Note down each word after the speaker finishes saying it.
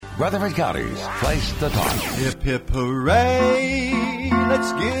Rutherford County's place to talk. Hip, hip, hooray,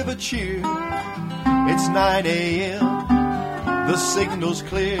 let's give a cheer. It's 9 a.m., the signal's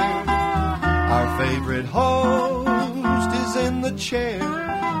clear. Our favorite host is in the chair.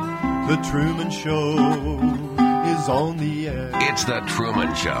 The Truman Show is on the air. It's The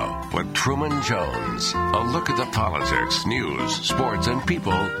Truman Show with Truman Jones. A look at the politics, news, sports, and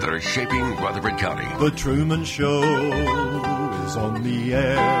people that are shaping Rutherford County. The Truman Show is on the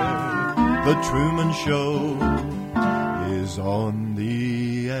air. The Truman Show is on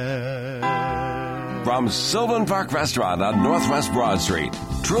the air. From Sylvan Park Restaurant on Northwest Broad Street,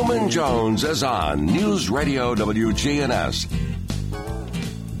 Truman Jones is on News Radio WGNS.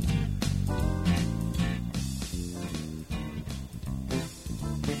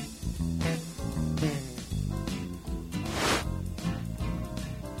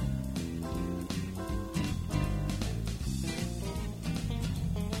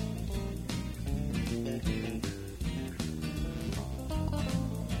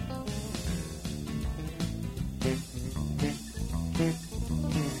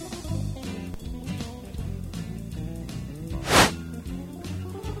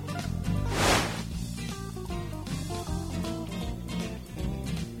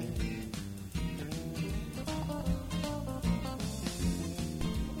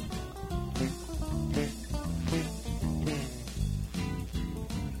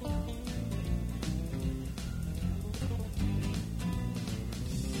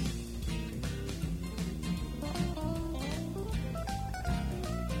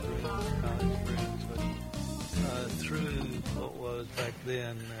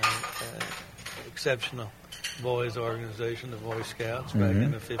 Exceptional boys organization, the Boy Scouts, back in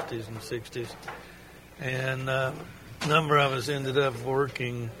the 50s and 60s. And a number of us ended up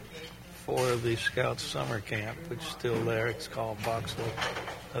working for the Scouts summer camp, which is still there. It's called Boxville,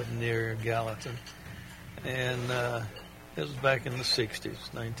 up near Gallatin. And it was back in the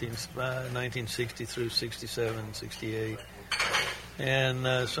 60s, 1960 through 67, 68.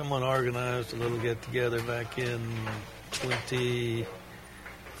 And someone organized a little get-together back in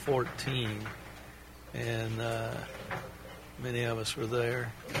 2014. And many of us were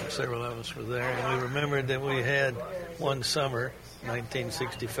there, several of us were there, and we remembered that we had one summer,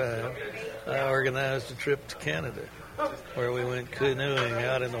 1965, I organized a trip to Canada, where we went canoeing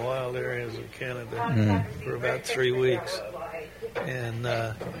out in the wild areas of Canada for about 3 weeks. And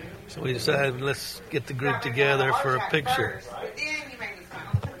so we decided, let's get the group together for a picture.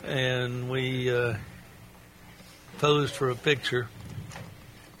 And we posed for a picture.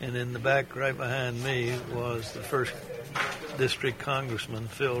 And in the back, right behind me, was the first district congressman,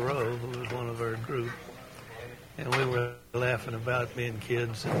 Phil Rowe, who was one of our group. And we were laughing about being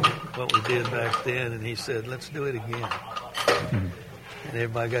kids and what we did back then. And he said, let's do it again. And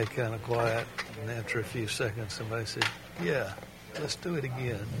everybody got kind of quiet. And after a few seconds, somebody said, yeah, let's do it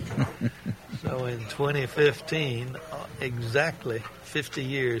again. So in 2015, exactly 50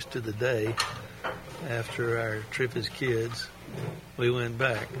 years to the day after our trip as kids, we went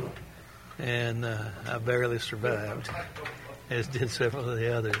back, and I barely survived, as did several of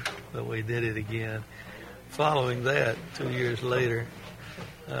the others, but we did it again. Following that, 2 years later,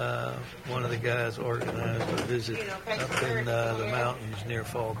 one of the guys organized a visit up in the mountains near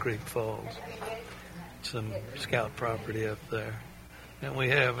Fall Creek Falls, some scout property up there. And we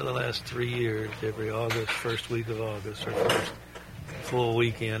have for the last 3 years, every August, first week of August, or first full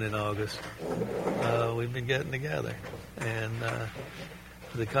weekend in August, we've been getting together. And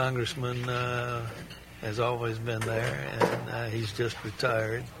the congressman has always been there, and he's just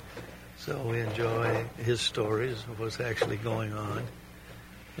retired. So we enjoy his stories of what's actually going on.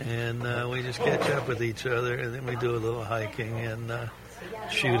 And we just catch up with each other, and then we do a little hiking and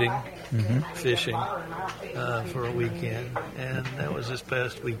shooting, fishing for a weekend. And that was this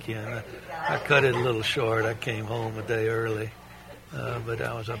past weekend. I cut it a little short. I came home a day early, but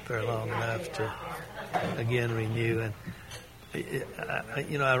I was up there long enough to, again, renew. And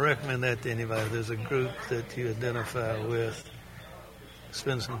I recommend that to anybody. There's a group that you identify with.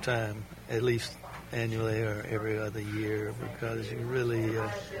 Spend some time, at least annually or every other year, because you really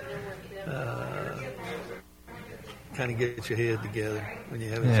kind of get your head together when you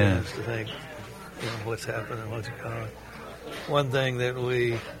have a chance to think, what's happening, what's going on. One thing that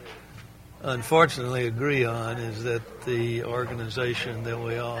we unfortunately agree on is that the organization that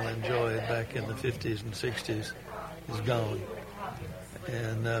we all enjoyed back in the 50s and 60s is gone.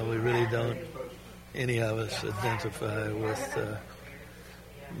 And we really don't, any of us, identify with the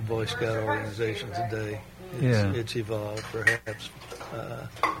Boy Scout organization today. It's evolved, perhaps,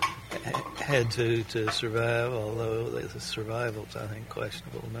 had to survive, although the survival's, I think,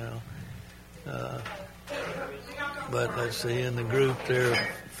 questionable now. But let's see, in the group there are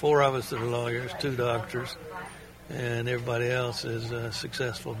 4 of us that are lawyers, 2 doctors, and everybody else is a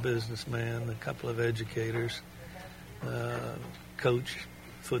successful businessman, a couple of educators, coach,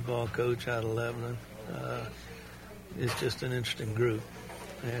 football coach out of Lebanon. It's just an interesting group.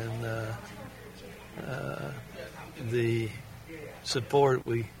 And the support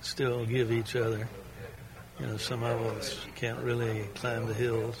we still give each other. You know, some of us can't really climb the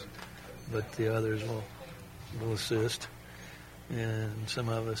hills, but the others will assist. And some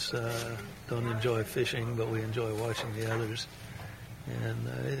of us don't enjoy fishing, but we enjoy watching the others.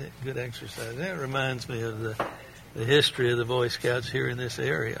 And good exercise. And it reminds me of the history of the Boy Scouts here in this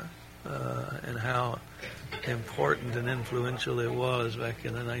area and how important and influential it was back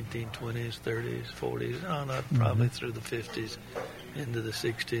in the 1920s, 30s, 40s, on up probably through the 50s into the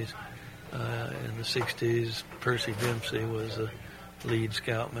 60s. In the 60s, Percy Dempsey was the lead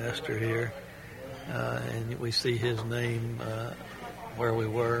scoutmaster here. And we see his name where we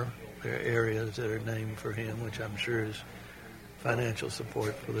were. There are areas that are named for him, which I'm sure is financial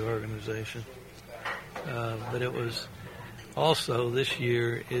support for the organization. But it was also, this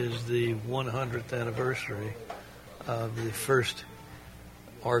year is the 100th anniversary of the first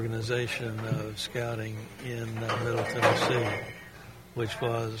organization of scouting in Middle Tennessee, which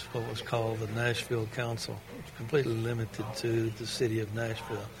was what was called the Nashville Council. It was completely limited to the city of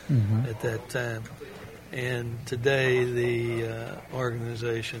Nashville at that time. And today the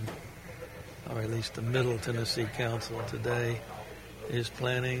organization, or at least the Middle Tennessee Council today, is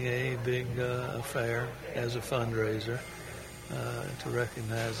planning a big affair as a fundraiser to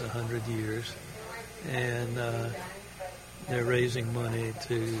recognize 100 years. And they're raising money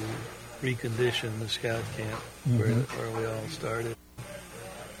to recondition the scout camp where we all started.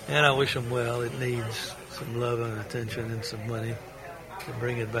 And I wish them well. It needs some love and attention and some money to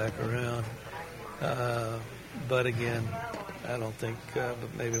bring it back around. But again, I don't think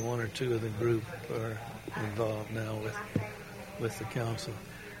but maybe 1 or 2 of the group are involved now with the council.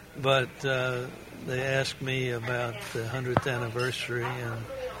 But they asked me about the 100th anniversary, and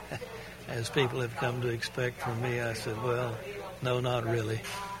as people have come to expect from me, I said, well, no, not really.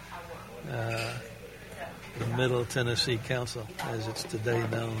 The Middle Tennessee Council, as it's today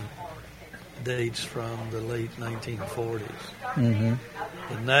known, dates from the late 1940s.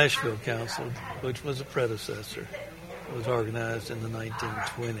 The Nashville Council, which was a predecessor, was organized in the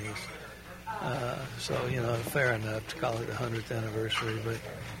 1920s. So, you know, fair enough to call it the 100th anniversary, but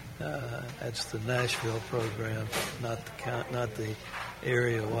that's the Nashville program, not the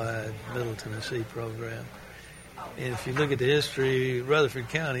area-wide Middle Tennessee program. And if you look at the history, Rutherford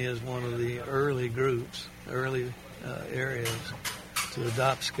County is one of the early groups, areas to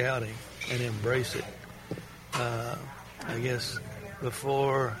adopt scouting and embrace it. I guess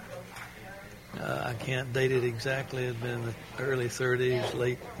before, I can't date it exactly, it had been the early 30s,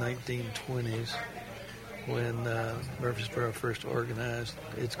 late 1920s, when Murfreesboro first organized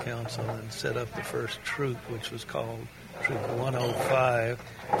its council and set up the first troop, which was called Troop 105.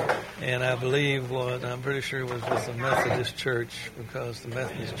 And I believe I'm pretty sure it was with the Methodist Church, because the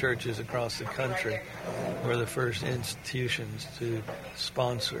Methodist churches across the country were the first institutions to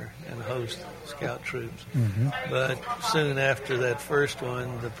sponsor and host scout troops. But soon after that first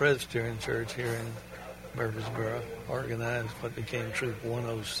one, the Presbyterian Church here in Murfreesboro organized what became Troop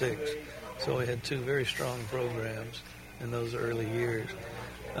 106. So we had 2 very strong programs in those early years.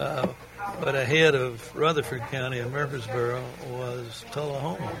 But ahead of Rutherford County and Murfreesboro was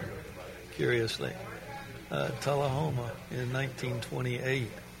Tullahoma, curiously. Tullahoma in 1928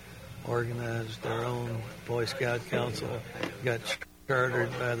 organized their own Boy Scout Council, got chartered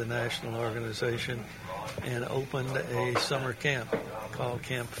by the national organization, and opened a summer camp called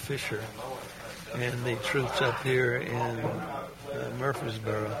Camp Fisher. And the troops up here in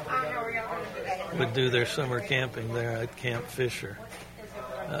Murfreesboro would do their summer camping there at Camp Fisher.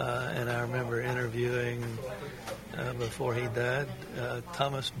 And I remember interviewing, before he died,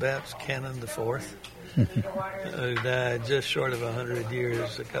 Thomas Batts Cannon IV, who died just short of 100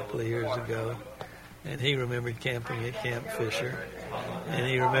 years a couple of years ago. And he remembered camping at Camp Fisher. And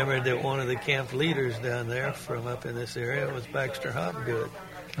he remembered that one of the camp leaders down there from up in this area was Baxter Hopgood.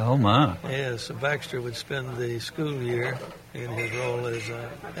 Oh, my. Yeah, so Baxter would spend the school year in his role as an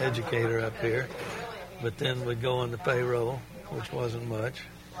educator up here, but then would go on the payroll, which wasn't much,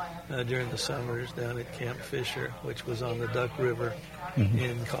 during the summers down at Camp Fisher, which was on the Duck River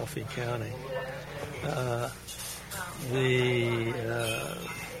in Coffee County. The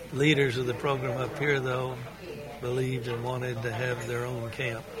leaders of the program up here, though, believed and wanted to have their own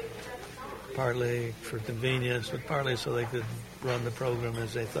camp partly for convenience, but partly so they could run the program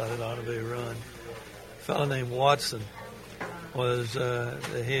as they thought it ought to be run. A fellow named Watson was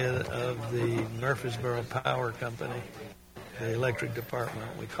the head of the Murfreesboro Power Company, the electric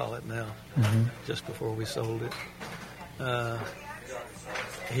department, we call it now, just before we sold it.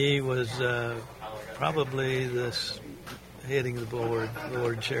 He was probably heading the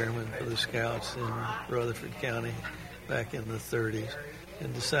board chairman for the Scouts in Rutherford County back in the 30s,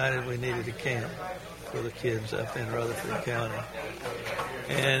 and decided we needed a camp for the kids up in Rutherford County.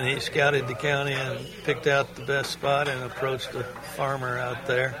 And he scouted the county and picked out the best spot and approached a farmer out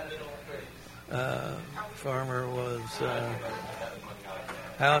there. Farmer was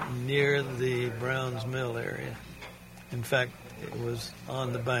out near the Browns Mill area. In fact, it was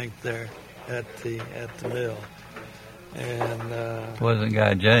on the bank there at the mill. And wasn't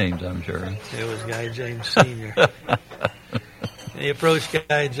Guy James, I'm sure. It was Guy James Sr. And he approached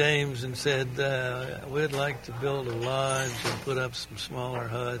Guy James and said, we'd like to build a lodge and put up some smaller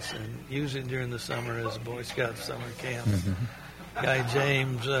huts and use it during the summer as a Boy Scout summer camp. Guy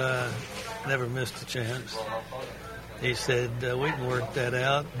James never missed a chance. He said, we can work that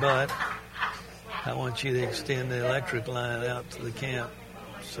out, but I want you to extend the electric line out to the camp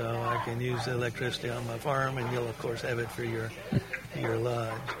so I can use the electricity on my farm, and you'll, of course, have it for your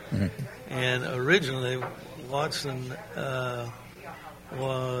lodge. And originally, Watson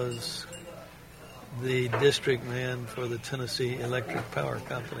was the district man for the Tennessee Electric Power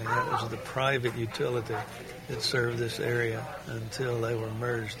Company. That was the private utility that served this area until they were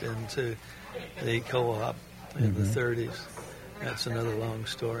merged into the co-op in the 30s. That's another long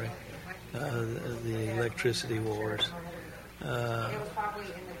story, the electricity wars.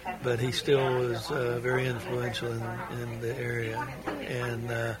 But he still was very influential in the area.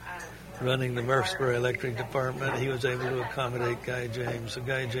 And running the Murfreesboro Electric Department, he was able to accommodate Guy James. So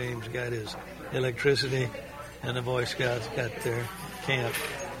Guy James got his electricity, and the Boy Scouts got their camp.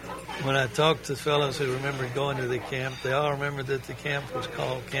 When I talked to fellows who remembered going to the camp, they all remembered that the camp was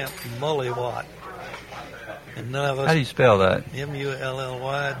called Camp Mullywatt. And none of us. How do you spell that?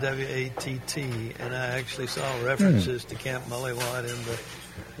 Mullywatt, and I actually saw references to Camp Mullywatt in the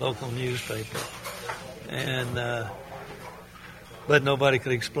local newspaper. And but nobody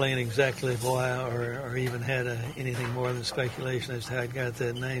could explain exactly why or even had anything more than speculation as to how it got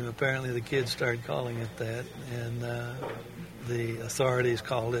that name. Apparently the kids started calling it that, and the authorities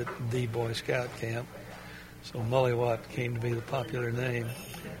called it the Boy Scout Camp. So Mullywatt came to be the popular name.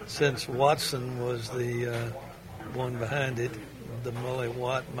 Since Watson was the one behind it, the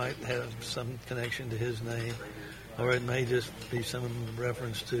Mullywatt might have some connection to his name, or it may just be some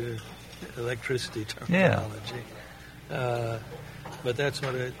reference to electricity terminology. Yeah. But that's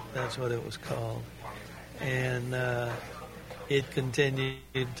what it was called, and it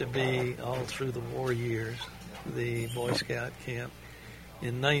continued to be all through the war years, the Boy Scout camp.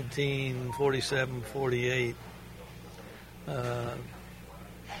 In 1947-48, the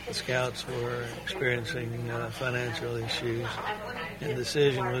Scouts were experiencing financial issues, and a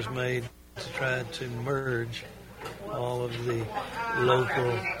decision was made to try to merge all of the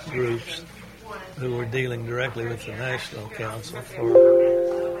local groups who were dealing directly with the National Council for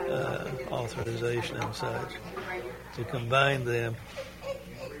authorization and such, to combine them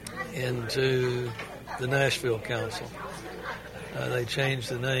into the Nashville Council. They changed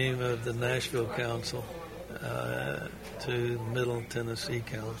the name of the Nashville Council to Middle Tennessee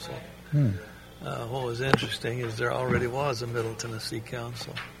Council. What was interesting is there already was a Middle Tennessee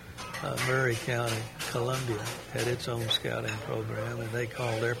Council. Murray County, Columbia, had its own scouting program, and they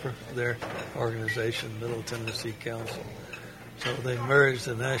called their organization Middle Tennessee Council. So they merged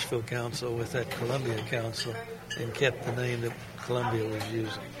the Nashville Council with that Columbia Council and kept the name that Columbia was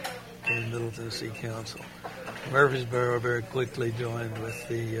using, the Middle Tennessee Council. Murfreesboro very quickly joined with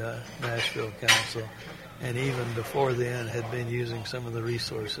the Nashville Council, and even before then had been using some of the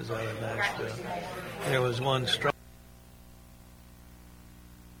resources out of Nashville. There was one strong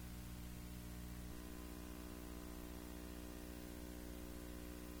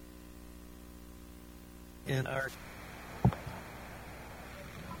in our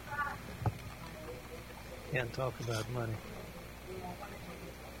can't talk about money.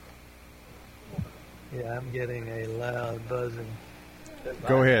 Yeah, I'm getting a loud buzzing.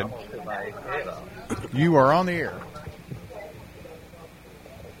 Go ahead. You are on the air.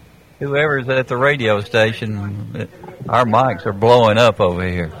 Whoever's at the radio station, our mics are blowing up over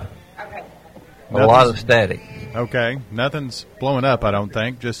here. A lot of static. Okay. Nothing's blowing up, I don't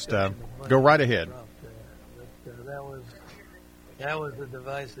think. Just go right ahead. That was a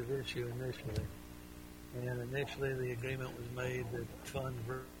divisive issue initially. And initially the agreement was made that funds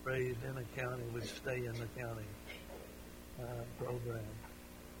raised in the county would stay in the county program.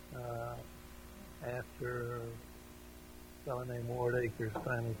 After a fellow named Ward Akers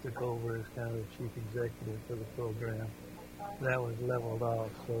finally took over as kind of the chief executive for the program, that was leveled off,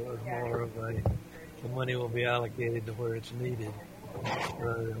 so it was more of the money will be allocated to where it's needed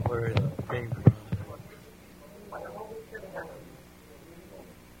rather than where it came from. Are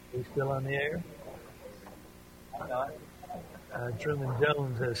we still on the air? Truman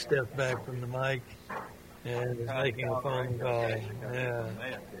Jones has stepped back from the mic and is making a phone call. Yeah.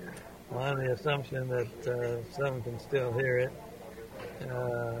 On the assumption that some can still hear it.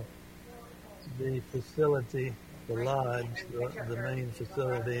 The facility, the lodge, the main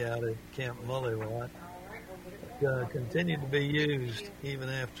facility out at Camp Mullywat, continued to be used even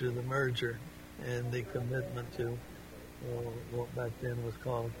after the merger and the commitment to what back then was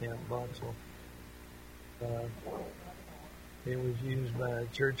called Camp Boxell. It was used by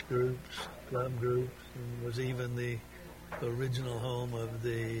church groups, club groups, and was even the original home of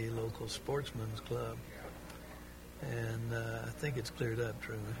the local sportsman's club. And I think it's cleared up,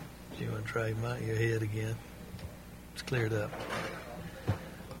 Truman. If you want to try your head again, it's cleared up.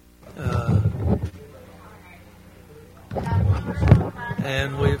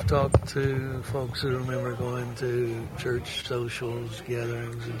 And we've talked to folks who remember going to church socials,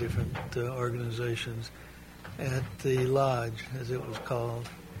 gatherings, and different organizations at the lodge, as it was called.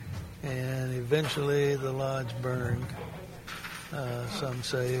 And eventually the lodge burned. Some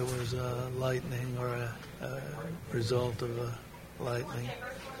say it was a lightning or a result of a lightning.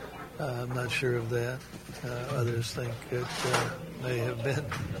 I'm not sure of that. Others think it may have been,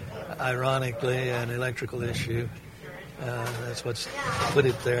 ironically, an electrical issue. That's what's put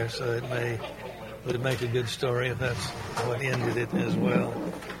it there, so would it make a good story if that's what ended it as well.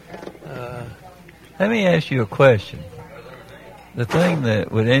 Let me ask you a question. The thing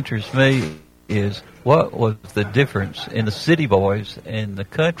that would interest me is what was the difference in the city boys and the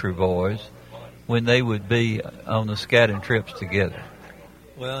country boys when they would be on the scouting trips together?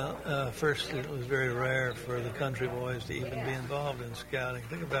 Well, first, it was very rare for the country boys to even be involved in scouting.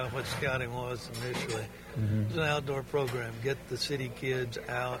 Think about what scouting was initially. Mm-hmm. It was an outdoor program. Get the city kids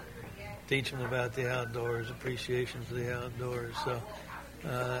out, teach them about the outdoors, appreciation for the outdoors. So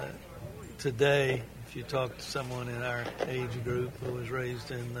today, if you talk to someone in our age group who was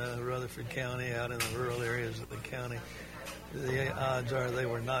raised in Rutherford County, out in the rural areas of the county, the odds are they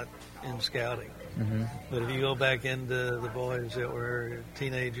were not in scouting. Mm-hmm. But if you go back into the boys that were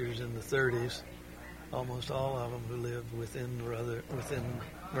teenagers in the 30s, almost all of them who lived within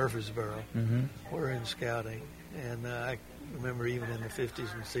Murfreesboro mm-hmm. were in scouting. And I remember even in the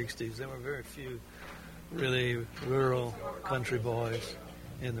 50s and 60s, there were very few really rural country boys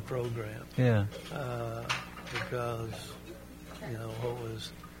in the program. Yeah. Because, what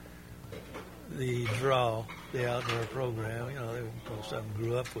was the draw, the outdoor program, most of them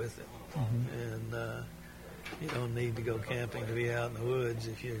grew up with it. Mm-hmm. And you don't need to go camping to be out in the woods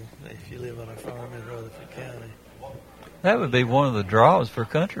if you live on a farm in Rutherford County. That would be one of the draws for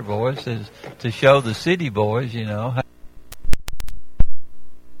country boys, is to show the city boys, how.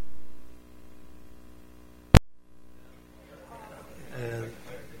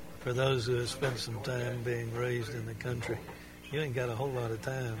 For those who have spent some time being raised in the country, you ain't got a whole lot of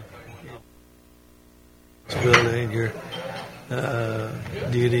time. Building your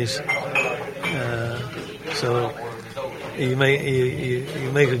duties. So you make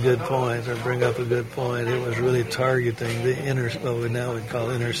a good point, or bring up a good point. It was really targeting the what we now would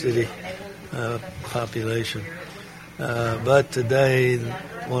call inner city population. But today,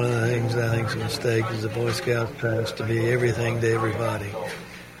 one of the things I think is a mistake is the Boy Scouts tries to be everything to everybody.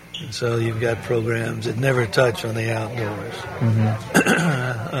 And so you've got programs that never touch on the outdoors.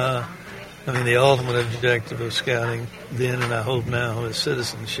 Mm-hmm. The ultimate objective of scouting then, and I hope now, is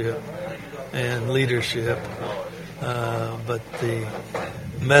citizenship and leadership. But the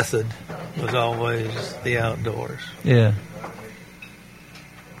method was always the outdoors. Yeah.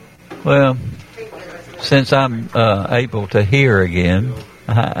 Well, since I'm able to hear again,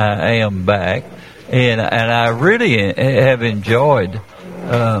 I am back, and I really have enjoyed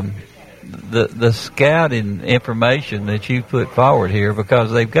the scouting information that you put forward here,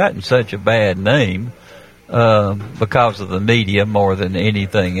 because they've gotten such a bad name because of the media more than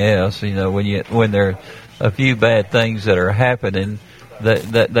anything else. When there are a few bad things that are happening,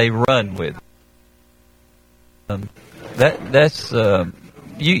 that they run with. That's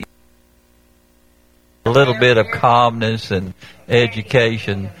you. A little bit of calmness and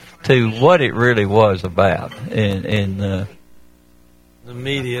education to what it really was about, and The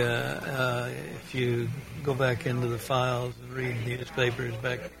media, if you go back into the files and read newspapers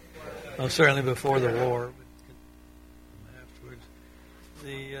back, certainly before the war, but afterwards,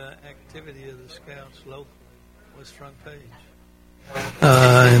 the activity of the Scouts locally was front page.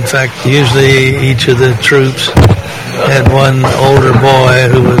 In fact, usually each of the troops had one older boy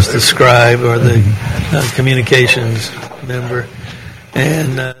who was the scribe or the communications member,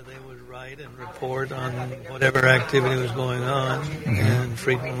 and they would write and report on whatever activity was going on, and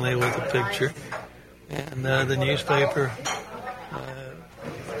frequently with a picture. And the newspaper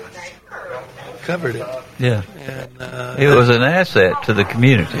covered it. Yeah. And it was an asset to the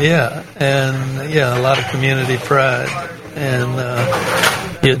community. Yeah, and a lot of community pride.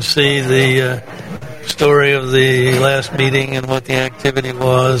 And you'd see the story of the last meeting and what the activity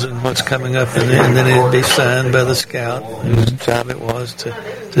was and what's coming up, and then it'd be signed by the scout whose job it was to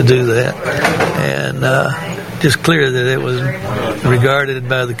do that. And just clear that it was regarded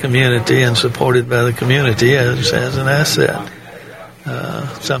by the community and supported by the community as an asset.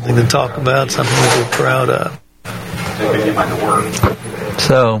 Something to talk about, something to be proud of.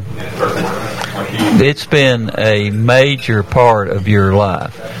 So, it's been a major part of your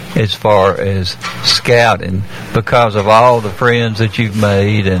life as far as scouting because of all the friends that you've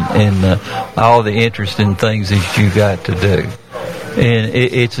made and all the interesting things that you got to do. And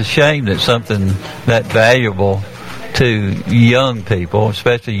it's a shame that something that valuable to young people,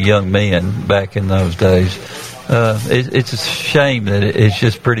 especially young men back in those days, it's a shame that it's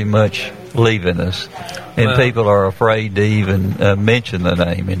just pretty much leaving us. And people are afraid to even mention the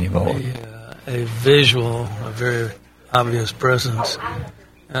name anymore. A visual, a very obvious presence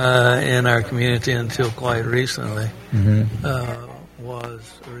in our community until quite recently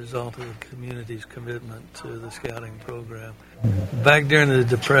was a result of the community's commitment to the scouting program. Back during the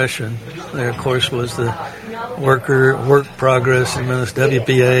Depression, there, of course, was the work progress administration,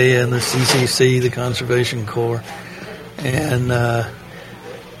 WPA, and the CCC, the Conservation Corps. And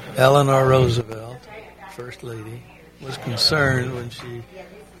Eleanor Roosevelt, First Lady, was concerned when she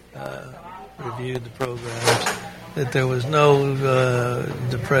reviewed the programs that there was no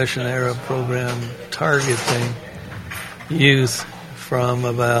Depression-era program targeting youth from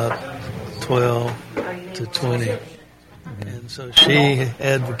about 12 to 20. And so she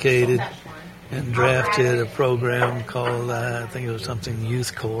advocated and drafted a program called, I think it was something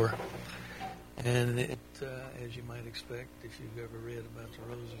Youth Corps. And it, as you might expect, if you've ever read about the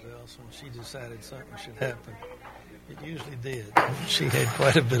Roosevelts, when she decided something should happen, it usually did. She had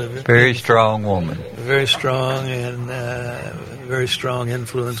quite a bit of it. Very strong woman. Very strong and very strong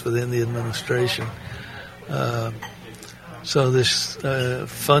influence within the administration. So this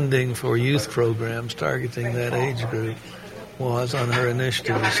funding for youth programs targeting that age group was, on her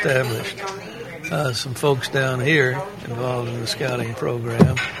initiative, established. Some folks down here involved in the scouting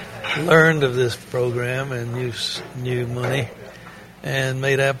program learned of this program and used new money and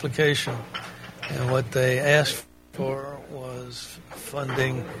made application. And what they asked for was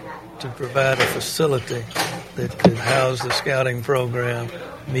funding to provide a facility that could house the scouting program,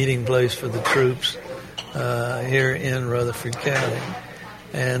 meeting place for the troops here in Rutherford County.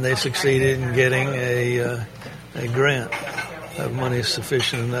 And they succeeded in getting a grant of money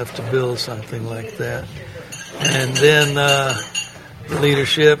sufficient enough to build something like that. And then the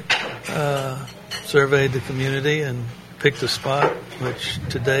leadership surveyed the community and picked a spot, which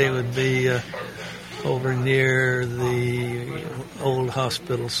today would be over near the old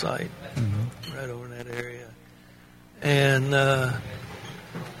hospital site, right over in that area, and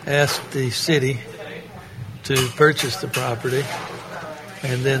asked the city to purchase the property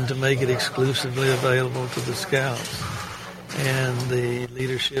and then to make it exclusively available to the Scouts. And the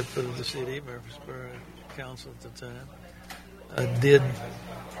leadership of the city, Murfreesboro Council at the time, did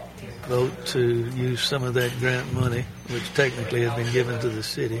vote to use some of that grant money, which technically had been given to the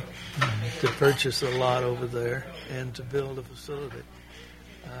city, to purchase a lot over there and to build a facility.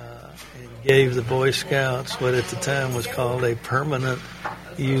 And gave the Boy Scouts what at the time was called a permanent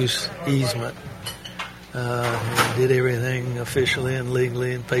use easement. Did everything officially and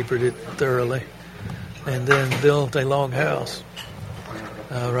legally and papered it thoroughly, and then built a log house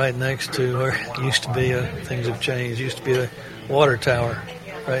right next to where it used to be things have changed. Used to be a water tower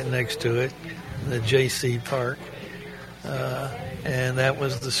right next to it, the J.C. Park, and that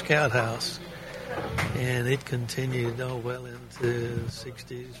was the Scout House. And it continued well into the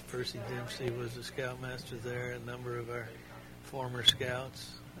 60s. Percy Dempsey was the scoutmaster there. A number of our former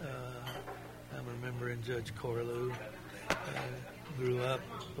scouts. I'm remembering Judge Corlew grew up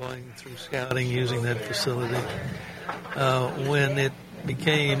going through scouting using that facility. When it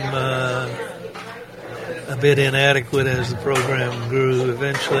became a bit inadequate as the program grew.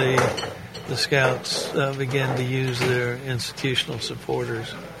 Eventually, the Scouts began to use their institutional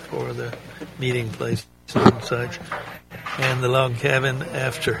supporters for the meeting places and such. And the log cabin,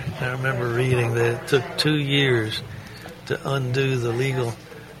 after, I remember reading that it took 2 years to undo the legal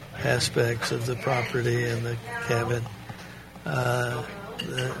aspects of the property and the cabin.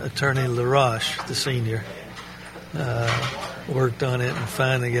 The attorney LaRoche, the senior, worked on it and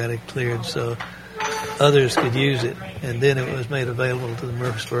finally got it cleared so others could use it. And then it was made available to the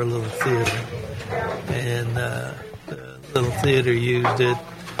Murfreesboro Little Theater. And the Little Theater used it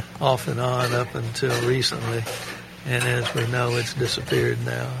off and on up until recently. And as we know, it's disappeared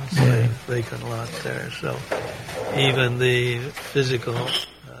now. It's a vacant lot there. So even the physical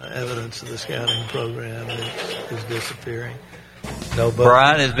evidence of the scouting program is disappearing. No,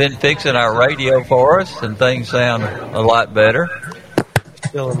 Brian has been fixing our radio for us, and things sound a lot better.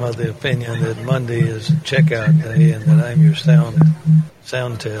 Still am of the opinion that Monday is checkout day and that I'm your sound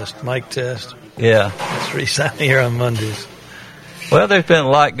test, mic test. Yeah. Let's resign here on Mondays. Well, there's been a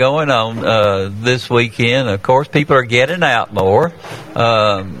lot going on this weekend. Of course, people are getting out more,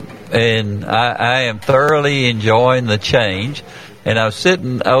 and I am thoroughly enjoying the change. And I was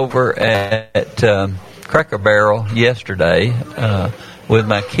sitting over at Cracker Barrel yesterday with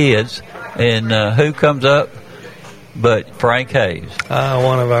my kids, and who comes up but Frank Hayes?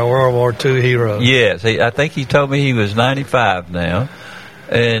 One of our World War II heroes. Yes, I think he told me he was 95 now.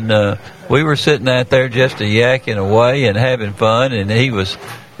 And we were sitting out there just yakking away and having fun, and he was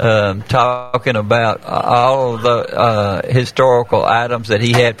talking about all of the historical items that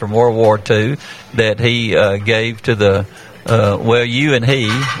he had from World War II that he gave to the you and he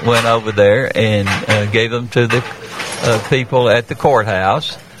went over there and gave them to the people at the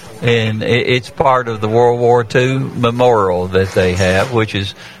courthouse. And it's part of the World War II memorial that they have, which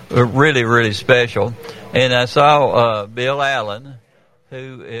is really, really special. And I saw Bill Allen,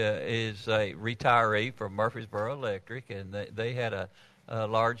 who is a retiree from Murfreesboro Electric, and they had a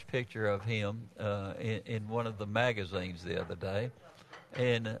large picture of him in one of the magazines the other day.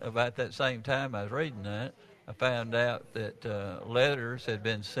 And about that same time I was reading that, I found out that letters had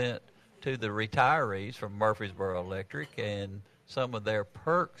been sent to the retirees from Murfreesboro Electric, and some of their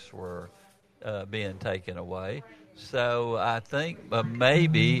perks were being taken away. So I think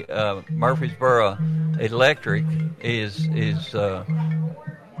maybe Murfreesboro Electric is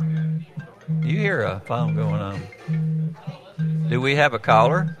you hear a phone going on. Do we have a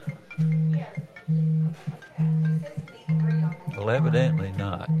caller? Well, evidently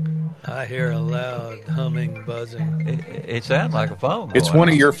not. I hear a loud humming, buzzing. It sounds like a phone. It's one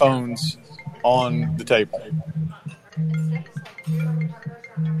of your phones on the table.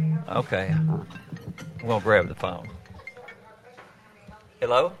 Okay. We'll grab the phone.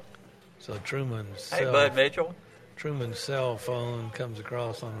 Hello? So Truman's Bud Mitchell. Truman's cell phone comes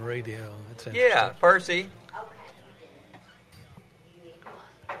across on the radio. Yeah, Percy.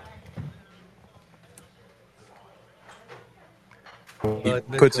 He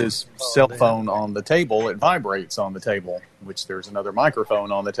puts his cell phone on the table, it vibrates on the table, which there's another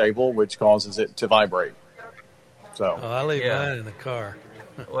microphone on the table, which causes it to vibrate. So I leave mine in the car.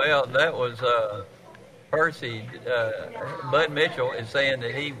 Well, that was Percy. Bud Mitchell is saying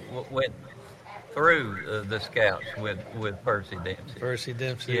that he went through the Scouts with Percy Dempsey. Percy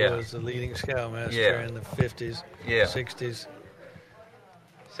Dempsey was the leading scoutmaster in the 50s, 60s.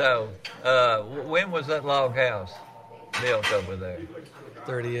 So, when was that log house built over there?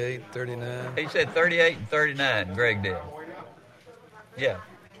 38, 39. He said 38 and 39, Greg did. Yeah.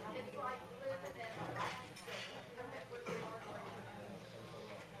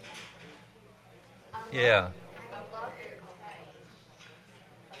 Yeah.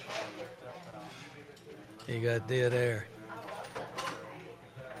 He got dead air.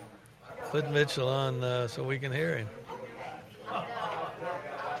 Put Mitchell on so we can hear him.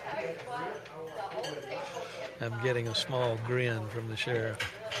 I'm getting a small grin from the sheriff.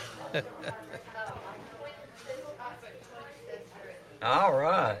 All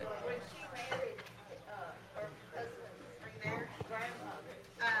right.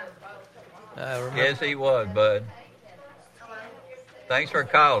 Yes, he was, Bud. Thanks for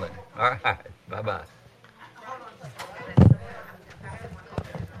calling. All right. Bye-bye.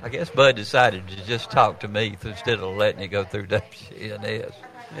 I guess Bud decided to just talk to me instead of letting it go through WNS.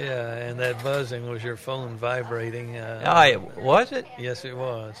 Yeah, and that buzzing was your phone vibrating. Was it? Yes, it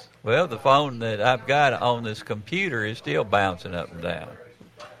was. Well, the phone that I've got on this computer is still bouncing up and down.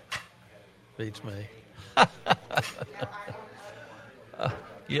 Beats me.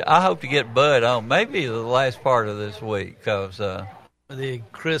 Yeah, I hope to get Bud on maybe the last part of this week because the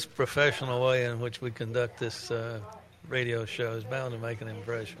crisp professional way in which we conduct this radio show is bound to make an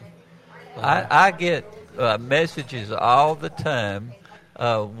impression. I get messages all the time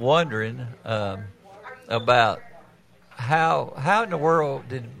wondering about how in the world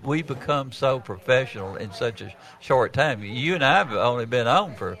did we become so professional in such a short time? You and I have only been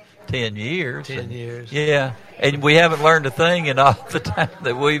on for 10 years. 10 years. Yeah, and we haven't learned a thing in all the time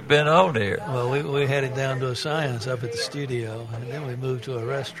that we've been on here. Well, we had it down to a science up at the studio, and then we moved to a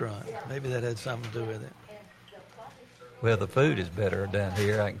restaurant. Maybe that had something to do with it. Well, the food is better down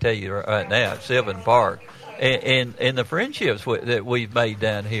here, I can tell you right now, at Sylvan Park. And the friendships that we've made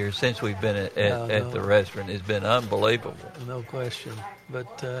down here since we've been at the restaurant has been unbelievable. No question.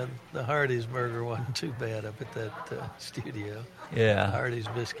 But the Hardee's burger wasn't too bad up at that studio. Yeah. Hardee's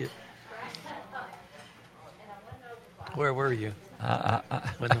biscuit. Where were you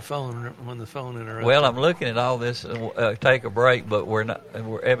when the phone interrupted? Well, I'm looking at all this. Take a break, but we're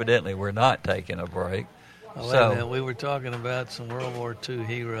not taking a break. Oh, wait a minute. We were talking about some World War II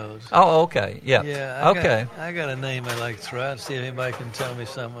heroes. Oh, okay. Yeah. Yeah. I got a name I'd like to throw out, see if anybody can tell me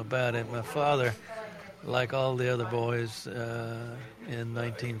something about it. My father, like all the other boys, in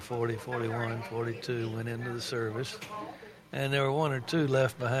 1940, 41, 42, went into the service. And there were one or two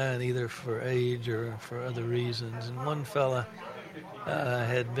left behind, either for age or for other reasons. And one fella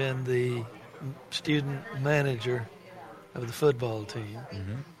had been the student manager of the football team.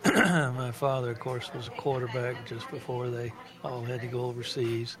 Mm-hmm. My father, of course, was a quarterback just before they all had to go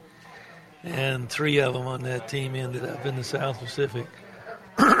overseas. And 3 of them on that team ended up in the South Pacific.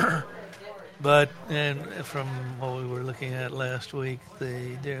 And from what we were looking at last week,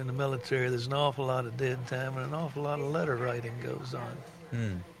 during the military, there's an awful lot of dead time and an awful lot of letter writing goes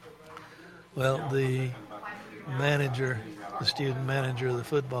on. Well, the student manager of the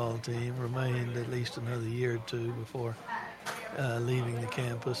football team remained at least another year or two before leaving the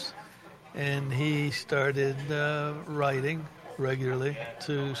campus. And he started writing regularly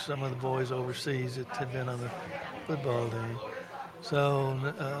to some of the boys overseas that had been on the football team. So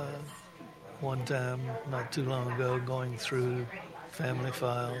one time, not too long ago, going through family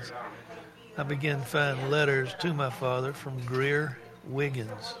files, I began to find letters to my father from Greer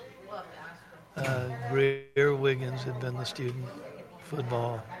Wiggins. Greer Wiggins had been the student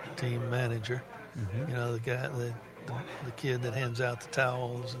football team manager. Mm-hmm. You know, the guy, the kid that hands out the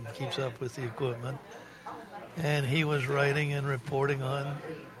towels and keeps up with the equipment. And he was writing and reporting on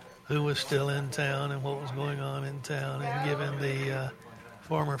who was still in town and what was going on in town, and giving the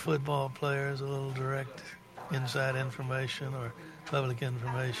former football players a little direct inside information or public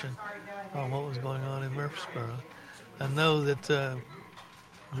information on what was going on in Murfreesboro. I know that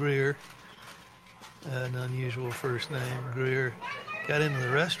Greer, an unusual first name, Greer, got into the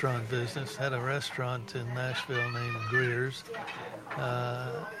restaurant business, had a restaurant in Nashville named Greer's.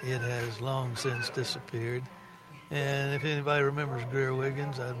 It has long since disappeared. And if anybody remembers Greer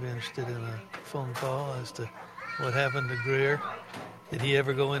Wiggins, I'd be interested in a phone call as to what happened to Greer. Did he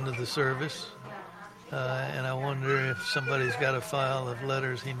ever go into the service? And I wonder if somebody's got a file of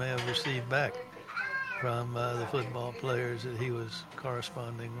letters he may have received back from the football players that he was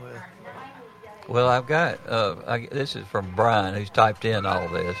corresponding with. Well, I've got, this is from Brian, who's typed in all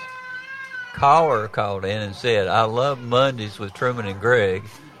this. Caller called in and said, I love Mondays with Truman and Greg.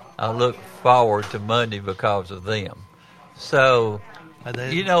 I look forward to Monday because of them. So,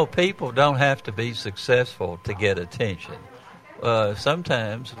 people don't have to be successful to get attention.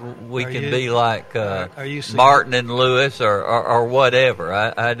 Sometimes we can be like Martin and Lewis or whatever.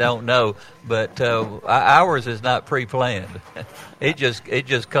 I don't know, but ours is not pre-planned. It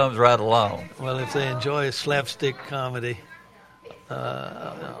just comes right along. Well, if they enjoy slapstick comedy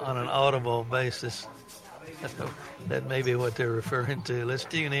on an audible basis, that may be what they're referring to. Let's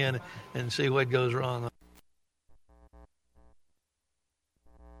tune in and see what goes wrong.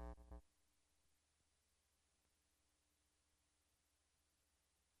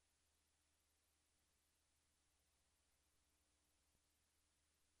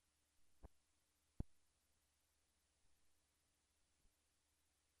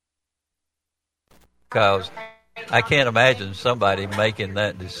 Because I can't imagine somebody making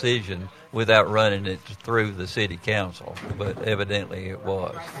that decision without running it through the city council, but evidently it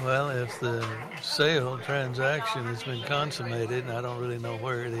was. Well, if the sale transaction has been consummated, and I don't really know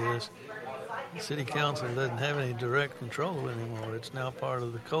where it is, the city council doesn't have any direct control anymore. It's now part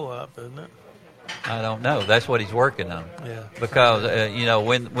of the co-op, isn't it? I don't know. That's what he's working on. Yeah. Because,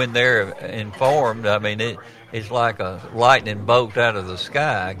 when they're informed, I mean, it's like a lightning bolt out of the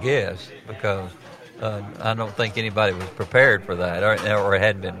sky, I guess, because I don't think anybody was prepared for that or it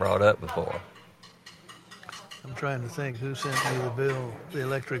hadn't been brought up before. I'm trying to think who sent me the bill, the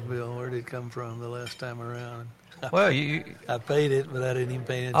electric bill. Where did it come from the last time around? Well, I paid it, but I didn't even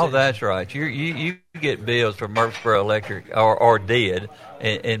pay attention. Oh, that's right. You get bills from Murfreesboro Electric, or did,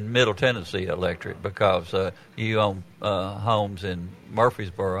 in Middle Tennessee Electric, because you own homes in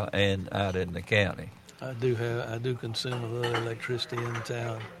Murfreesboro and out in the county. I do consume a little electricity in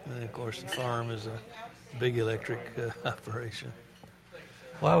town, and of course the farm is a big electric operation.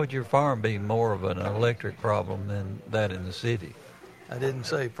 Why would your farm be more of an electric problem than that in the city? I didn't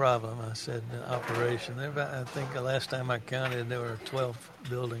say problem. I said operation. I think the last time I counted, there were 12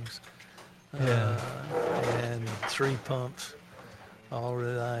 buildings, and 3 pumps, all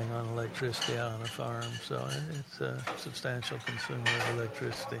relying on electricity out on the farm. So it's a substantial consumer of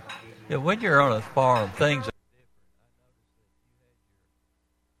electricity. Yeah, when you're on a farm, things are different. I noticed that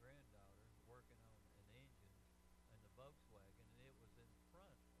you had your granddaughter working on an engine in the Volkswagen, and it was in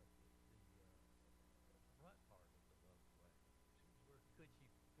front of the front part of the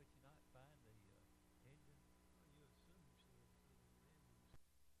Volkswagen. Could you not find the engine?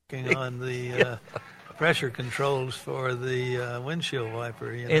 Working on the pressure controls for the windshield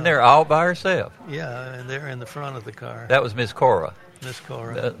wiper. You know. And they're all by herself. Yeah, and they're in the front of the car. That was Miss Cora. Miss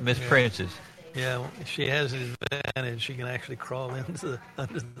Cora. Miss Princess. Yeah, she has an advantage. She can actually crawl into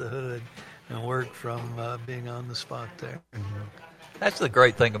under the hood and work from being on the spot there. Mm-hmm. That's the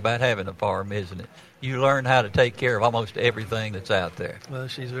great thing about having a farm, isn't it? You learn how to take care of almost everything that's out there. Well,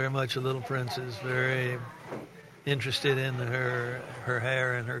 she's very much a little princess, very interested in her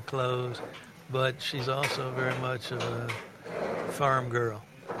hair and her clothes, but she's also very much of a farm girl.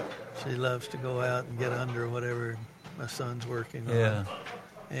 She loves to go out and get under whatever my son's working on. Yeah.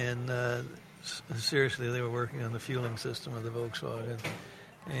 And seriously, they were working on the fueling system of the Volkswagen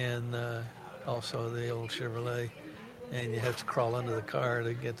and also the old Chevrolet. And you have to crawl under the car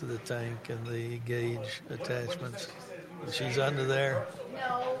to get to the tank and the gauge attachments. And she's under there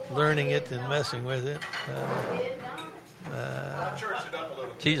learning it and messing with it.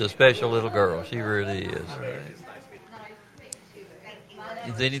 She's a special little girl. She really is. Right.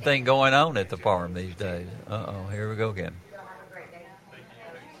 Is anything going on at the farm these days? Here we go again.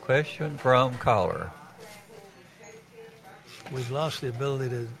 Question from caller. We've lost the ability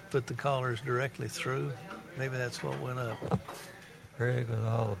to put the collars directly through. Maybe that's what went up. Craig, with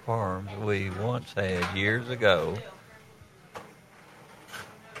all the farms we once had years ago,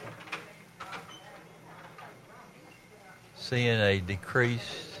 seeing a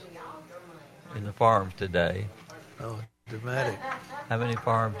decrease in the farms today. Oh, dramatic. How many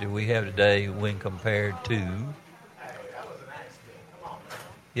farms do we have today when compared to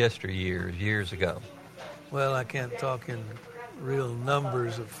yesteryears, years ago? Well, I can't talk in real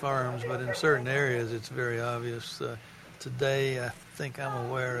numbers of farms, but in certain areas it's very obvious. Today, I think I'm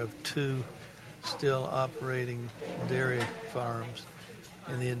aware of 2 still operating dairy farms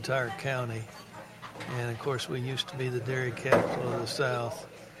in the entire county. And, of course, we used to be the dairy capital of the South.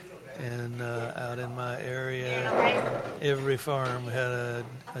 And out in my area, every farm had a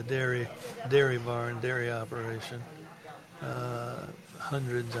dairy barn, dairy operation.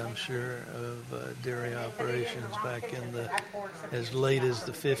 Hundreds, I'm sure, of dairy operations back in as late as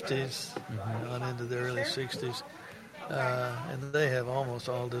the 50s, on into the early 60s. And they have almost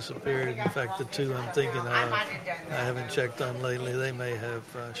all disappeared. In fact, the 2 I'm thinking of, I haven't checked on lately. They may have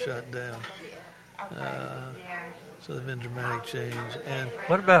shut down. So there's been dramatic change. And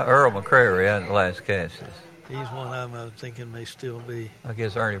what about Earl McCrary out in Las Casas? He's one I'm thinking may still be. I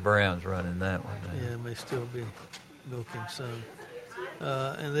guess Ernie Brown's running that one. Yeah, may still be milking some.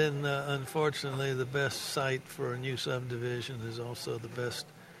 And then, unfortunately, the best site for a new subdivision is also the best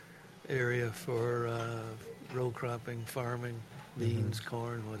area for row cropping, farming, beans,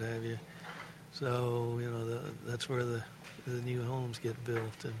 corn, what have you. So, that's where the new homes get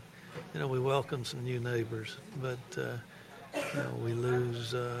built. And, we welcome some new neighbors, but, we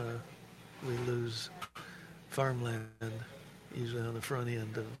lose farmland, usually on the front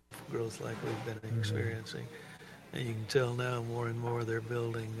end of growth like we've been experiencing. And you can tell now more and more they're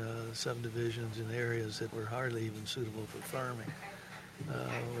building subdivisions in areas that were hardly even suitable for farming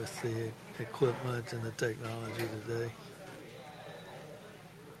with the equipment and the technology today.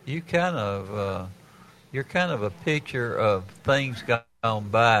 You're kind of a picture of things gone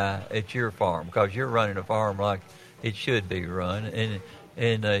by at your farm, because you're running a farm like it should be run,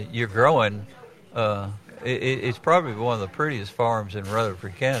 and you're growing. It's probably one of the prettiest farms in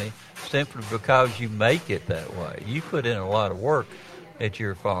Rutherford County, simply because you make it that way. You put in a lot of work at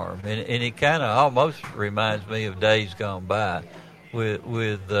your farm, and it kind of almost reminds me of days gone by,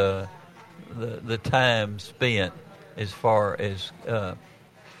 with the time spent as far as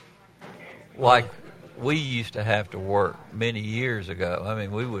like we used to have to work many years ago. I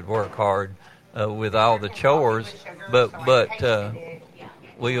mean, we would work hard with all the chores, but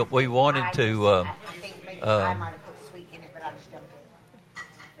we wanted to.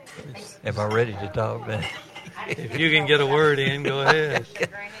 Am I ready to talk then? If you can get a word in, go ahead.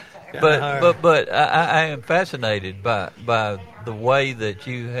 But I am fascinated by the way that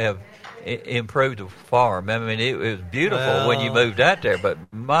you have improved the farm. I mean, it was beautiful when you moved out there, but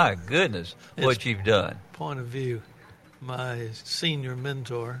my goodness, what you've done. Point of view, my senior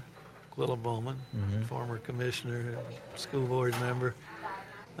mentor, Quilla Bowman, former commissioner, school board member,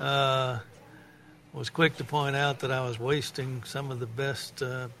 was quick to point out that I was wasting some of the best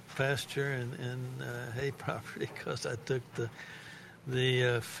pasture and hay property because I took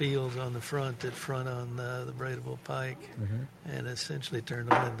the fields on the front that front on the Braidable Pike and essentially turned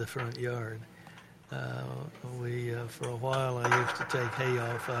them into the front yard. We for a while I used to take hay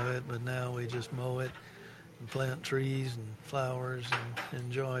off of it, but now we just mow it and plant trees and flowers and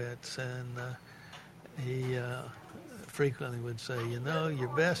enjoy it. And he frequently would say, your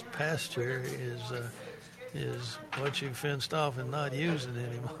best pasture is what you fenced off and not using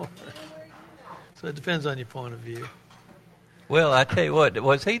anymore. So it depends on your point of view. Well, I tell you what,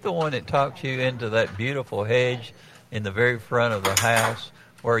 was he the one that talked you into that beautiful hedge in the very front of the house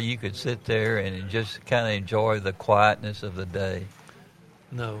where you could sit there and just kind of enjoy the quietness of the day?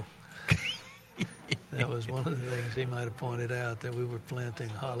 No. That was one of the things he might have pointed out, that we were planting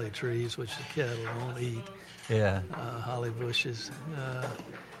holly trees, which the cattle won't eat. Yeah. Holly bushes.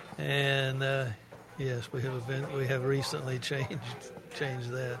 Yes, we have recently changed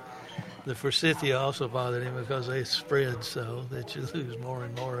that. The forsythia also bothered him because they spread so that you lose more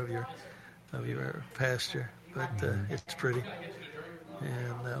and more of your pasture. But it's pretty,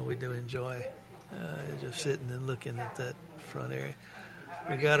 and we do enjoy just sitting and looking at that front area.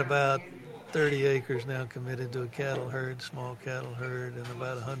 We got about 30 acres now committed to a cattle herd, small cattle herd, and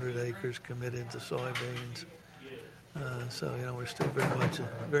about 100 acres committed to soybeans. So we're still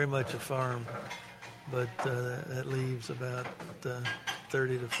very much a farm, but that leaves about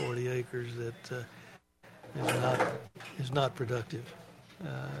 30 to 40 acres that is not productive.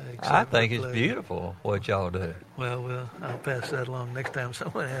 I think it's beautiful what y'all do. Well, I'll pass that along. Next time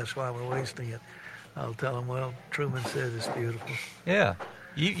someone asks why we're wasting it, I'll tell them, well, Truman said it's beautiful. Yeah.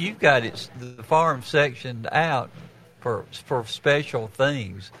 You've got the farm sectioned out for special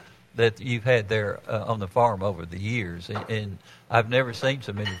things that you've had there on the farm over the years, and I've never seen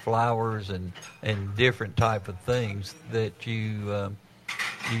so many flowers and different type of things that you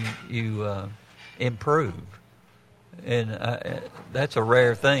improve, and that's a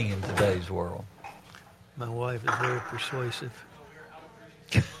rare thing in today's world. My wife is very persuasive.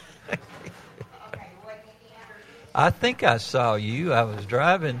 I think I saw you. I was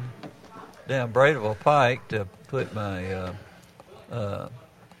driving down Braidable Pike to put my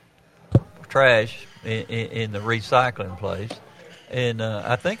trash in the recycling place, and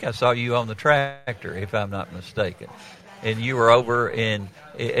I think I saw you on the tractor, if I'm not mistaken. And you were over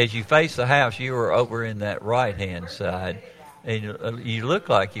as you face the house, you were over in that right-hand side, and you looked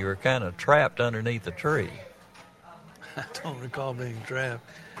like you were kind of trapped underneath a tree. I don't recall being trapped.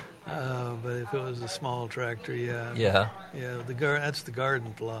 But if it was a small tractor, yeah. Yeah. Yeah, that's the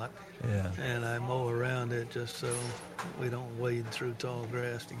garden plot. Yeah. And I mow around it just so we don't wade through tall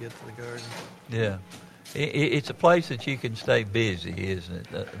grass to get to the garden. Yeah. It's a place that you can stay busy,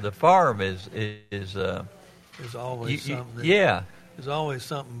 isn't it? The farm is there's always something. Yeah. There's always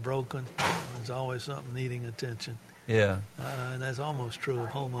something broken. There's always something needing attention. Yeah. And that's almost true of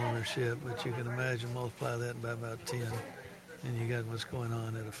home ownership, but you can imagine multiply that by about 10. And you got what's going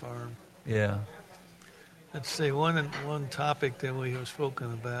on at a farm. Yeah. Let's see, one topic that we have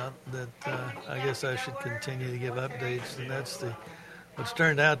spoken about that I guess I should continue to give updates, and that's what's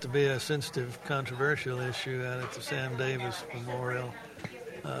turned out to be a sensitive, controversial issue out at the Sam Davis Memorial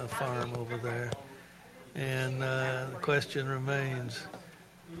Farm over there. And the question remains,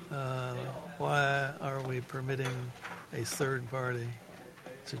 why are we permitting a third party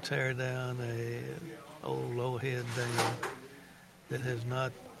to tear down a old low-head dam that has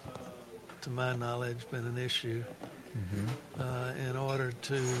not, to my knowledge, been an issue, in order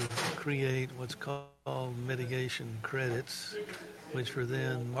to create what's called mitigation credits, which were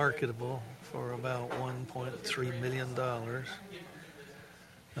then marketable for about $1.3 million.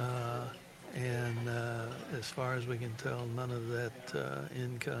 And as far as we can tell, none of that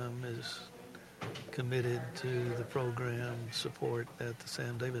income is committed to the program support at the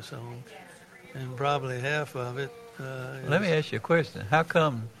Sam Davis home. And probably half of it Let me ask you a question. How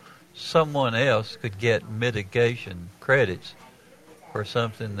come someone else could get mitigation credits for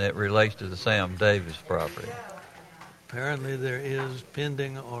something that relates to the Sam Davis property? Apparently there is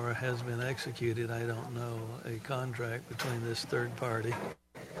pending or has been executed, I don't know, a contract between this third party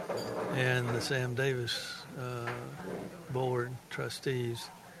and the Sam Davis board trustees,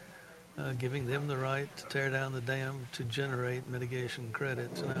 giving them the right to tear down the dam to generate mitigation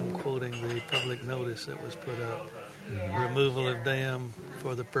credits. And I'm quoting the public notice that was put up. Removal of dam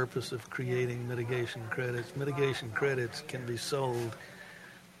for the purpose of creating mitigation credits. Mitigation credits can be sold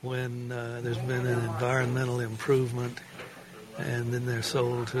when there's been an environmental improvement, and then they're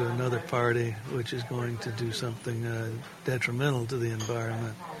sold to another party which is going to do something detrimental to the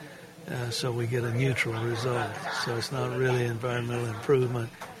environment. So we get a neutral result. So it's not really environmental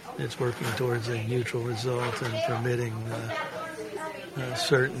improvement. It's working towards a neutral result and permitting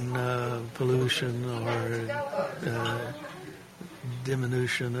certain pollution or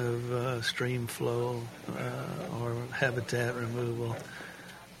diminution of stream flow or habitat removal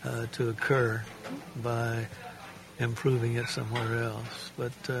to occur by improving it somewhere else.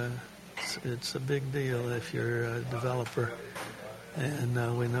 But it's a big deal if you're a developer. And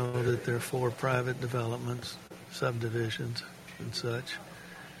we know that there are 4 private developments, subdivisions and such,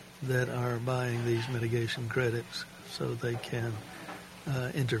 that are buying these mitigation credits so they can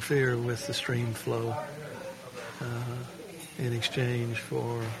interfere with the stream flow in exchange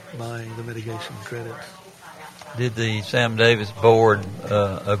for buying the mitigation credits. Did the Sam Davis board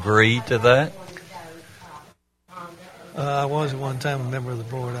agree to that? I was at one time a member of the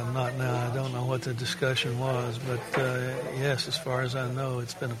board. I'm not now. I don't know what the discussion was, but yes, as far as I know,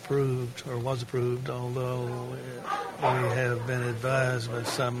 it's been approved or was approved, although we have been advised by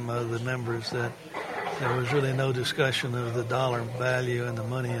some of the members that there was really no discussion of the dollar value and the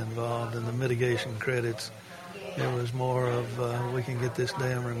money involved in the mitigation credits. It was more of we can get this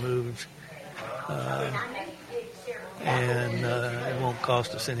dam removed and it won't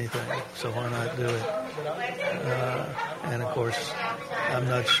cost us anything, so why not do it? And of course, I'm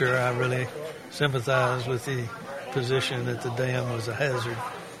not sure I really sympathize with the position that the dam was a hazard.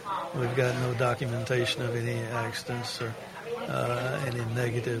 We've got no documentation of any accidents or any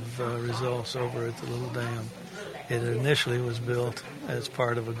negative results over at the little dam. It initially was built as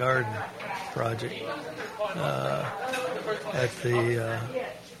part of a garden project at the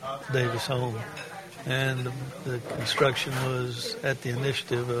Davis home. And the construction was at the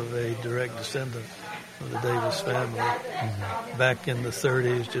initiative of a direct descendant of the Davis family. Back in the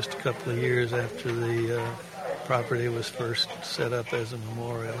 30s, just a couple of years after the property was first set up as a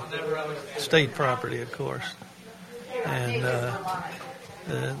memorial. State property, of course. And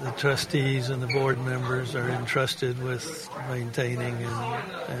the trustees and the board members are entrusted with maintaining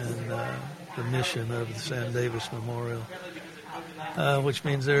and the mission of the Sam Davis Memorial. Which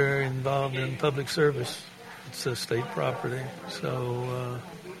means they're involved in public service. It's a state property, so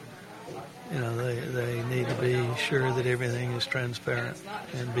they need to be sure that everything is transparent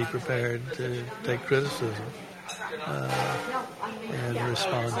and be prepared to take criticism and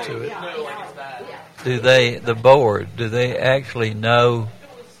respond to it. The board, do they actually know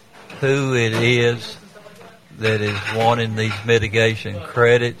who it is that is wanting these mitigation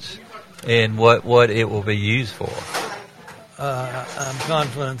credits and what it will be used for? I'm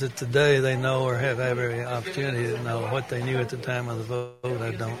confident that today they know or have every opportunity to know. What they knew at the time of the vote, I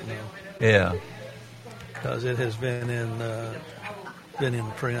don't know. Yeah. Because it has been in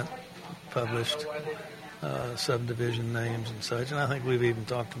print, published, subdivision names and such. And I think we've even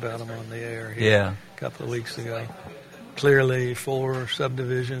talked about them on the air here a couple of weeks ago. Clearly 4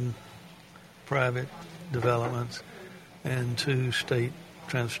 subdivision private developments and 2 state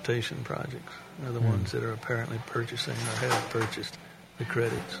transportation projects are the ones that are apparently purchasing or have purchased the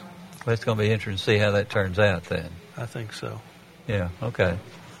credits. Well, it's going to be interesting to see how that turns out then. I think so. Yeah, okay.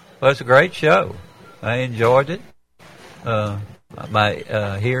 Well, it's a great show. I enjoyed it.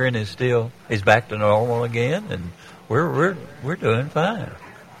 My hearing is back to normal again, and we're doing fine.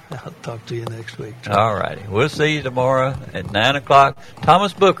 I'll talk to you next week. All righty. We'll see you tomorrow at 9 o'clock.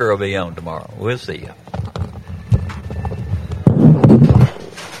 Thomas Booker will be on tomorrow. We'll see you.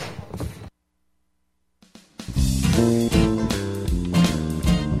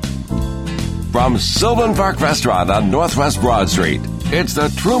 From Sylvan Park Restaurant on Northwest Broad Street, it's The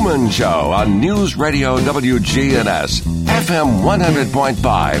Truman Show on News Radio WGNS, FM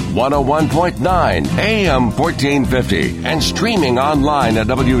 100.5, 101.9, AM 1450, and streaming online at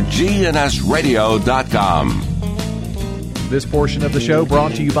WGNSradio.com. This portion of the show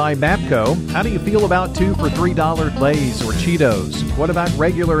brought to you by MAPCO. How do you feel about 2 for $3 Lay's or Cheetos? What about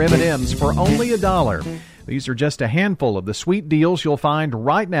regular M&Ms for only $1? These are just a handful of the sweet deals you'll find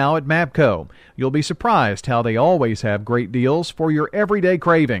right now at MAPCO. You'll be surprised how they always have great deals for your everyday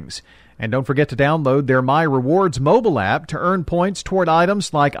cravings. And don't forget to download their My Rewards mobile app to earn points toward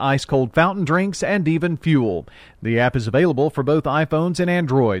items like ice-cold fountain drinks and even fuel. The app is available for both iPhones and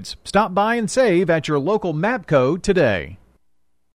Androids. Stop by and save at your local MAPCO today.